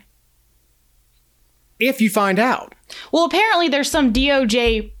after. If you find out. Well, apparently there's some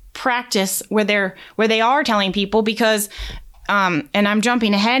DOJ practice where they are telling people, because, and I'm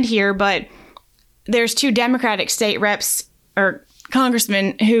jumping ahead here, but there's 2 Democratic state reps or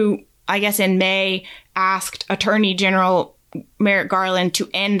congressmen who, I guess in May, asked Attorney General Merrick Garland to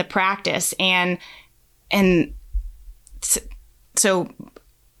end the practice. And so,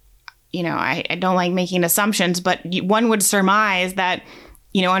 I don't like making assumptions, but one would surmise that,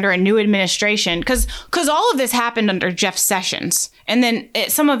 under a new administration, because all of this happened under Jeff Sessions, and then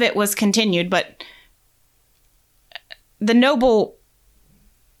some of it was continued, but the noble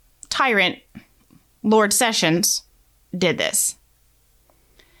tyrant Lord Sessions did this.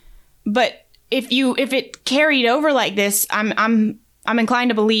 But if it carried over like this, I'm inclined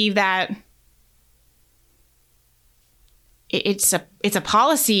to believe that it's a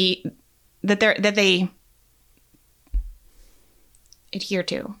policy that they adhere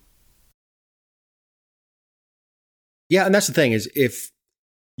to. Yeah, and that's the thing, is if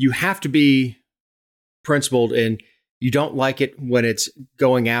you have to be principled and you don't like it when it's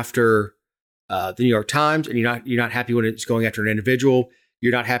going after the New York Times, and you're not happy when it's going after an individual,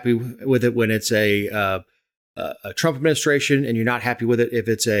 you're not happy with it when it's a Trump administration, and you're not happy with it if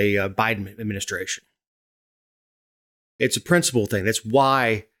it's a Biden administration. It's a principle thing. That's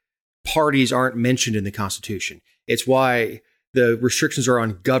why parties aren't mentioned in the Constitution. It's why the restrictions are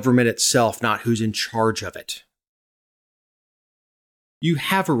on government itself, not who's in charge of it. You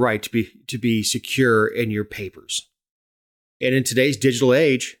have a right to be secure in your papers. And in today's digital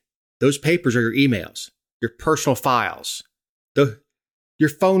age, those papers are your emails, your personal files, your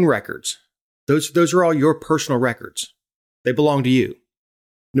phone records. Those are all your personal records. They belong to you,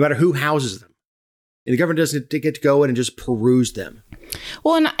 no matter who houses them. And the government doesn't get to go in and just peruse them.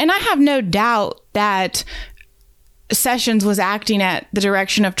 Well, and I have no doubt that Sessions was acting at the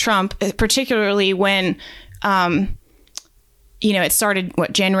direction of Trump, particularly when, it started,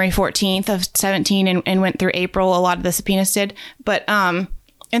 January 14th of 17 and went through April. A lot of the subpoenas did. But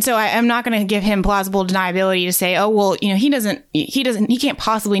And so I'm not going to give him plausible deniability to say, oh, well, he can't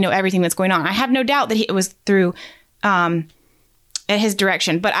possibly know everything that's going on. I have no doubt that it was through at his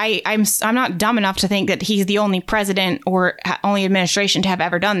direction. But I'm not dumb enough to think that he's the only president or only administration to have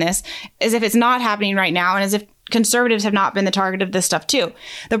ever done this, as if it's not happening right now, and as if conservatives have not been the target of this stuff too.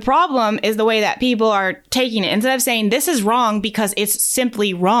 The problem is the way that people are taking it. Instead of saying this is wrong because it's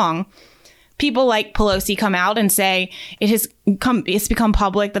simply wrong, people like Pelosi come out and say it's become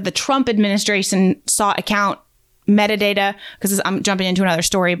public that the Trump administration sought account metadata, because I'm jumping into another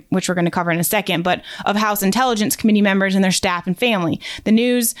story, which we're going to cover in a second, but of House Intelligence Committee members and their staff and family. The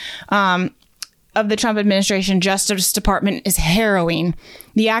news of the Trump administration Justice Department is harrowing.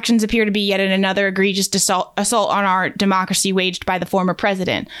 The actions appear to be yet another egregious assault on our democracy waged by the former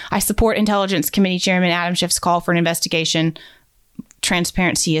president. I support Intelligence Committee Chairman Adam Schiff's call for an investigation.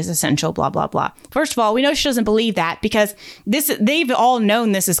 Transparency is essential, blah, blah, blah. First of all, we know she doesn't believe that because they've all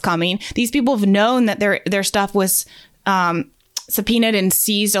known this is coming. These people have known that their stuff was subpoenaed and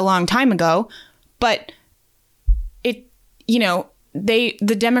seized a long time ago. But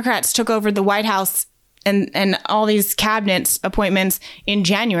the Democrats took over the White House and all these cabinet appointments in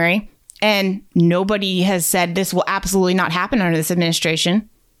January, and nobody has said this will absolutely not happen under this administration.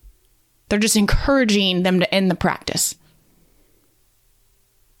 They're just encouraging them to end the practice.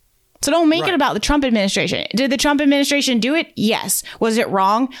 So don't make it about the Trump administration. Did the Trump administration do it? Yes. Was it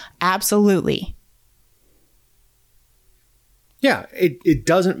wrong? Absolutely. Yeah, it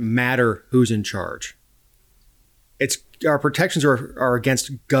doesn't matter who's in charge. It's our protections are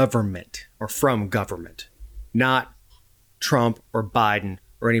against government or from government, not Trump or Biden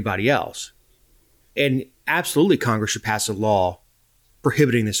or anybody else. And absolutely, Congress should pass a law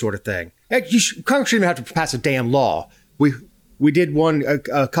prohibiting this sort of thing. Congress shouldn't even have to pass a damn law. We did one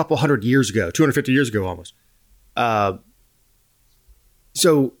a couple 100 years ago, 250 years ago almost.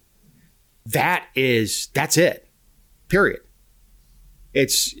 So that's it. Period.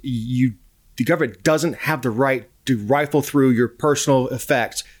 The government doesn't have the right to rifle through your personal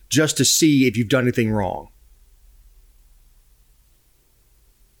effects just to see if you've done anything wrong.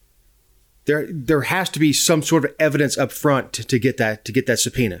 There has to be some sort of evidence up front to get that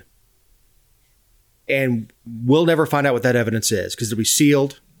subpoena. And we'll never find out what that evidence is because it'll be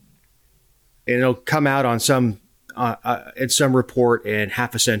sealed and it'll come out on in some report in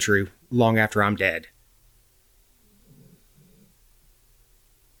half a century, long after I'm dead.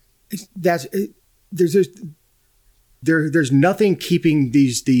 There's nothing keeping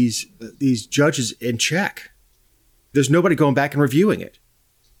these judges in check. There's nobody going back and reviewing it.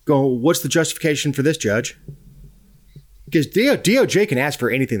 What's the justification for this, judge? Because DOJ can ask for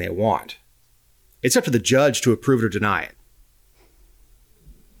anything they want. It's up to the judge to approve it or deny it.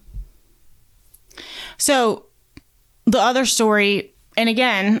 So the other story, and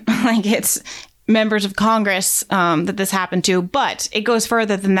again, it's members of Congress that this happened to, but it goes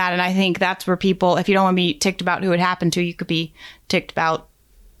further than that. And I think that's where people, if you don't want to be ticked about who it happened to, you could be ticked about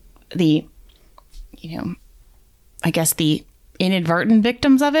the inadvertent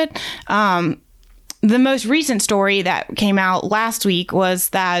victims of it. The most recent story that came out last week was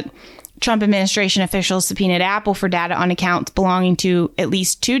that Trump administration officials subpoenaed Apple for data on accounts belonging to at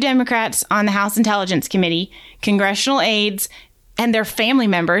least 2 Democrats on the House Intelligence Committee, congressional aides, and their family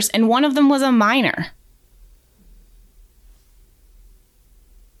members, and one of them was a minor.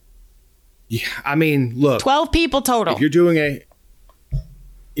 Yeah, I mean, look. 12 people total. If you're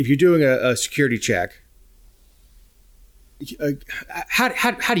doing a security check, how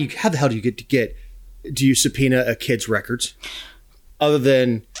the hell do you subpoena a kid's records? Other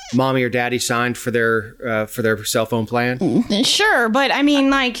than mommy or daddy signed for their cell phone plan? Sure, but I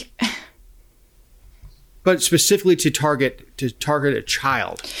mean, but specifically to target a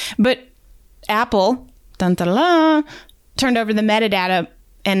child. But Apple, turned over the metadata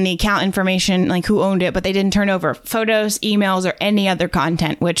and the account information, who owned it, but they didn't turn over photos, emails, or any other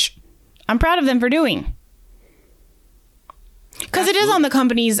content, which I'm proud of them for doing. Because it is on the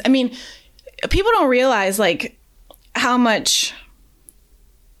companies. I mean, people don't realize how much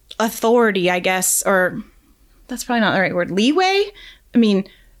authority, I guess, or that's probably not the right word, leeway. I mean,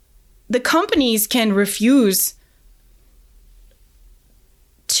 the companies can refuse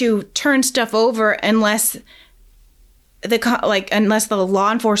to turn stuff over unless the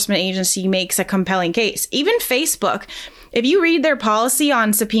law enforcement agency makes a compelling case. Even Facebook, if you read their policy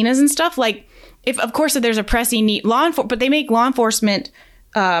on subpoenas and stuff, if there's a pressing need, but they make law enforcement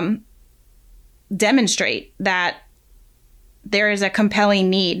demonstrate that there is a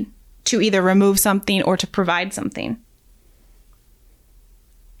compelling need to either remove something or to provide something.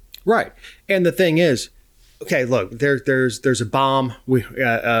 Right. And the thing is, okay, look, there's a bomb. Let's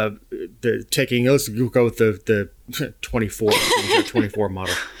go with the 24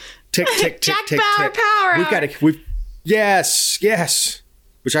 model. Tick tick tick Jack tick Bauer tick. power. Yes.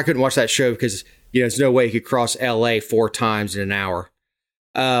 Which I couldn't watch that show because there's no way you could cross LA 4 times in an hour.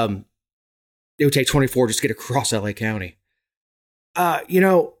 It would take 24 just to get across LA County. That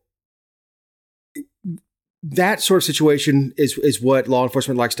sort of situation is what law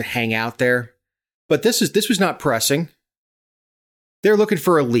enforcement likes to hang out there. But this was not pressing. They're looking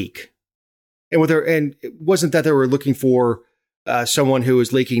for a leak. And it wasn't that they were looking for someone who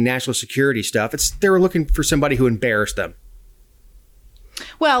was leaking national security stuff. They were looking for somebody who embarrassed them.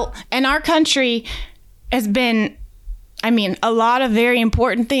 Well, and our country has been, a lot of very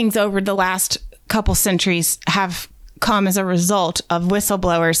important things over the last couple centuries have come as a result of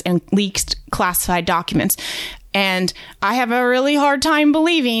whistleblowers and leaked classified documents. And I have a really hard time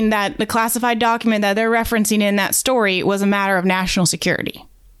believing that the classified document that they're referencing in that story was a matter of national security.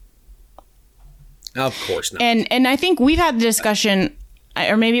 Of course not. And I think we've had the discussion,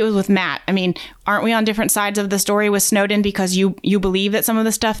 or maybe it was with Matt. Aren't we on different sides of the story with Snowden because you believe that some of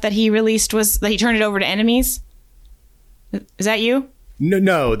the stuff that he released was that he turned it over to enemies? Is that you?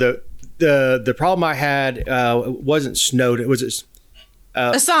 No. The problem I had wasn't Snowden. Was it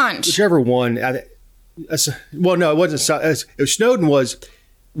Assange? Whichever one. Well, no, it wasn't. Snowden was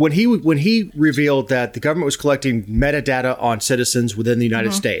when he revealed that the government was collecting metadata on citizens within the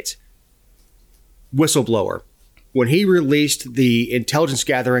United States. Whistleblower. When he released the intelligence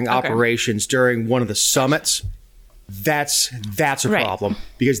gathering operations during one of the summits, that's a problem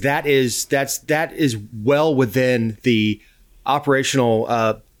because that is well within the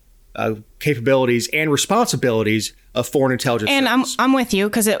operational capabilities and responsibilities of foreign intelligence. And service. I'm with you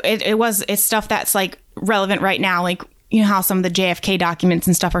because it's stuff that's like relevant right now. Like, how some of the JFK documents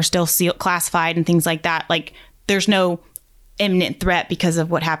and stuff are still classified and things like that. Like, there's no imminent threat because of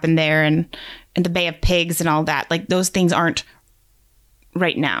what happened there and the Bay of Pigs and all that. Like, those things aren't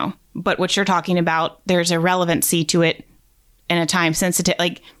right now. But what you're talking about, there's a relevancy to it and a time sensitive.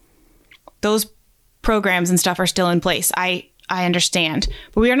 Like, those programs and stuff are still in place. I understand.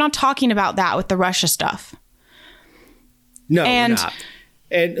 But we are not talking about that with the Russia stuff. No, we're not.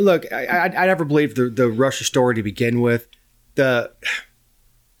 And look, I never believed the Russia story to begin with. But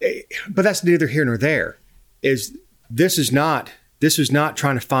that's neither here nor there. This was not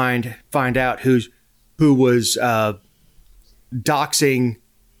trying to find out who was doxing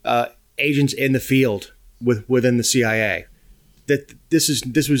agents in the field within the CIA. That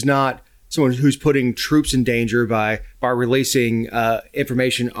this was not someone who's putting troops in danger by releasing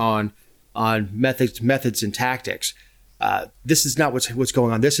information on methods and tactics. This is not what's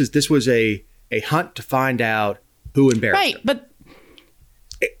going on. This was a hunt to find out who embarrassed them. But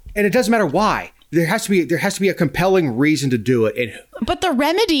and it doesn't matter why. There has to be a compelling reason to do it. But the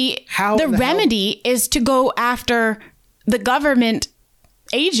remedy is to go after the government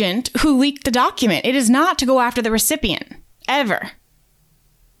agent who leaked the document. It is not to go after the recipient ever.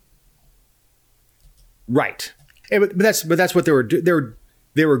 Right. But that's what they were doing.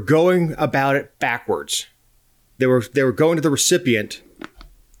 They were going about it backwards. They were going to the recipient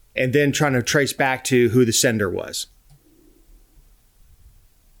and then trying to trace back to who the sender was.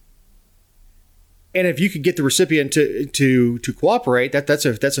 And if you could get the recipient to cooperate, that's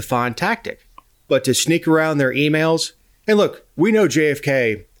a fine tactic. But to sneak around their emails, and look, we know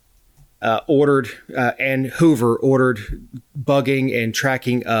JFK ordered and Hoover ordered bugging and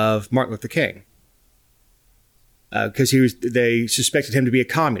tracking of Martin Luther King because they suspected him to be a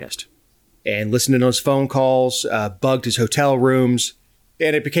communist and listened in on his phone calls, bugged his hotel rooms,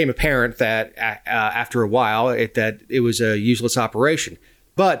 and it became apparent that after a while that it was a useless operation.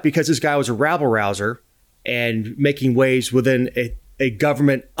 But because this guy was a rabble-rouser and making waves within a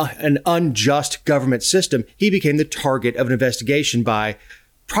government, an unjust government system, he became the target of an investigation by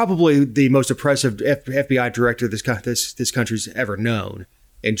probably the most oppressive FBI director this country's ever known,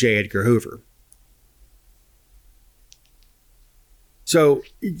 in J. Edgar Hoover. So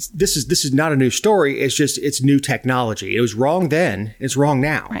this is not a new story. It's new technology. It was wrong then. It's wrong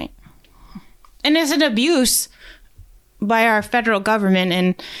now. Right. And it's an abuse by our federal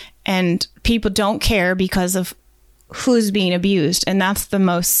government, and people don't care because of who's being abused. And that's the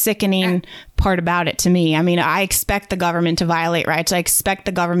most sickening part about it to me. I expect the government to violate rights. I expect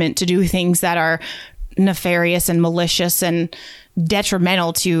the government to do things that are nefarious and malicious and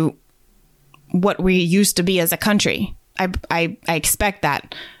detrimental to what we used to be as a country. I expect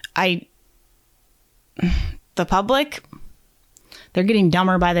that. The public, they're getting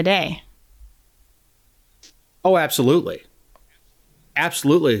dumber by the day. Oh, absolutely.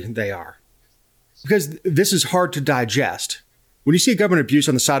 Absolutely, they are. because this is hard to digest. When you see government abuse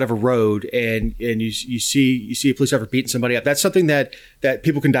on the side of a road and you see a police officer beating somebody up, that's something that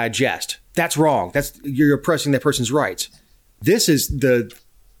people can digest. That's wrong. You're oppressing that person's rights. This is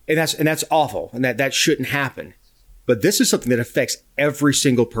and that's awful, and that shouldn't happen. But this is something that affects every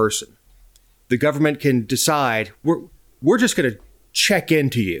single person. The government can decide we're just going to check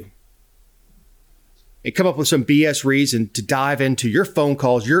into you and come up with some BS reason to dive into your phone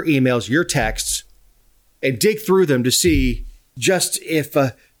calls, your emails, your texts, and dig through them to see just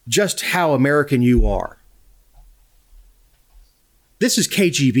how American you are. This is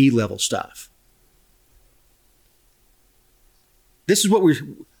KGB level stuff. This is what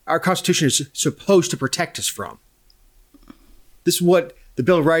our Constitution is supposed to protect us from. This is what the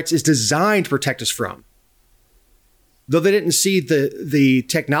Bill of Rights is designed to protect us from. Though they didn't see the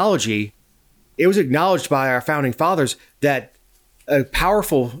technology, it was acknowledged by our founding fathers that a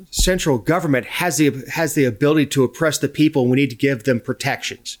powerful central government has the ability to oppress the people, and we need to give them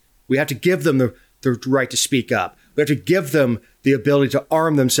protections. We have to give them the right to speak up. We have to give them the ability to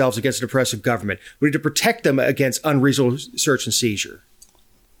arm themselves against an oppressive government. We need to protect them against unreasonable search and seizure.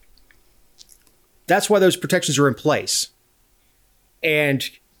 That's why those protections are in place. And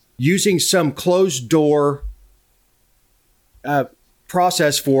using some closed door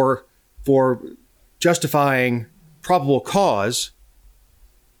process for justifying probable cause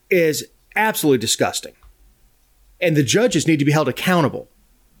is absolutely disgusting. And the judges need to be held accountable.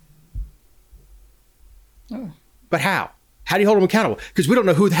 Oh. But how? How do you hold them accountable? Because we don't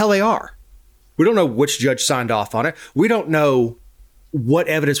know who the hell they are. We don't know which judge signed off on it. We don't know what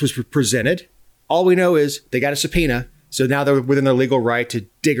evidence was presented. All we know is they got a subpoena, so now they're within their legal right to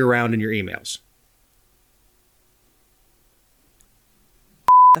dig around in your emails.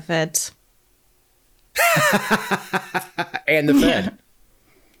 The feds. And the Fed.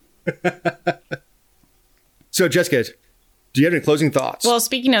 So, Jessica, do you have any closing thoughts? Well,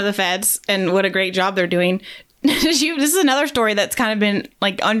 speaking of the feds and what a great job they're doing, this is another story that's kind of been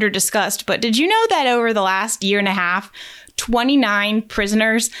under discussed. But did you know that over the last year and a half, 29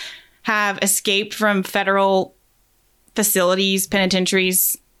 prisoners have escaped from federal facilities,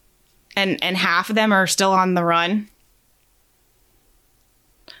 penitentiaries, and half of them are still on the run?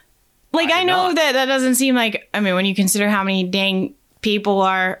 I know that doesn't seem like, when you consider how many dang people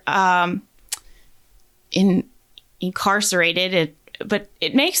are incarcerated, but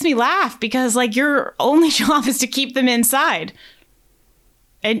it makes me laugh because your only job is to keep them inside.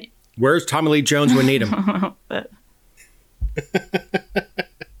 And where's Tommy Lee Jones when we need him?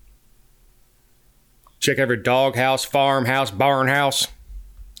 Check every doghouse, farmhouse, barn house.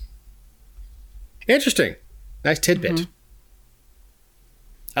 Interesting. Nice tidbit. Mm-hmm.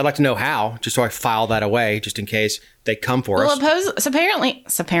 I'd like to know how, just so I file that away, just in case they come for us.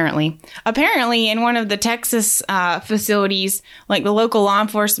 Apparently, in one of the Texas facilities, the local law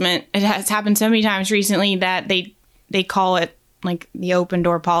enforcement, it has happened so many times recently that they call it the open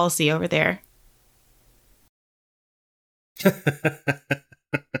door policy over there.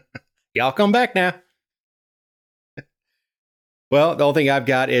 Y'all come back now. Well, the only thing I've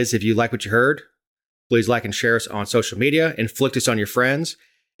got is if you like what you heard, please like and share us on social media. Inflict us on your friends.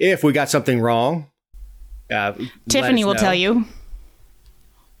 If we got something wrong, Tiffany will tell you.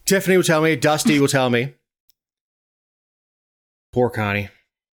 Tiffany will tell me. Dusty will tell me. Poor Connie.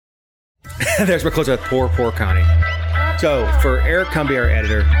 There's my closer. Poor Connie. So for Eric Cumby, our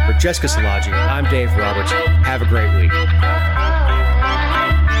editor, for Jessica Szilagyi, I'm Dave Roberts. Have a great week.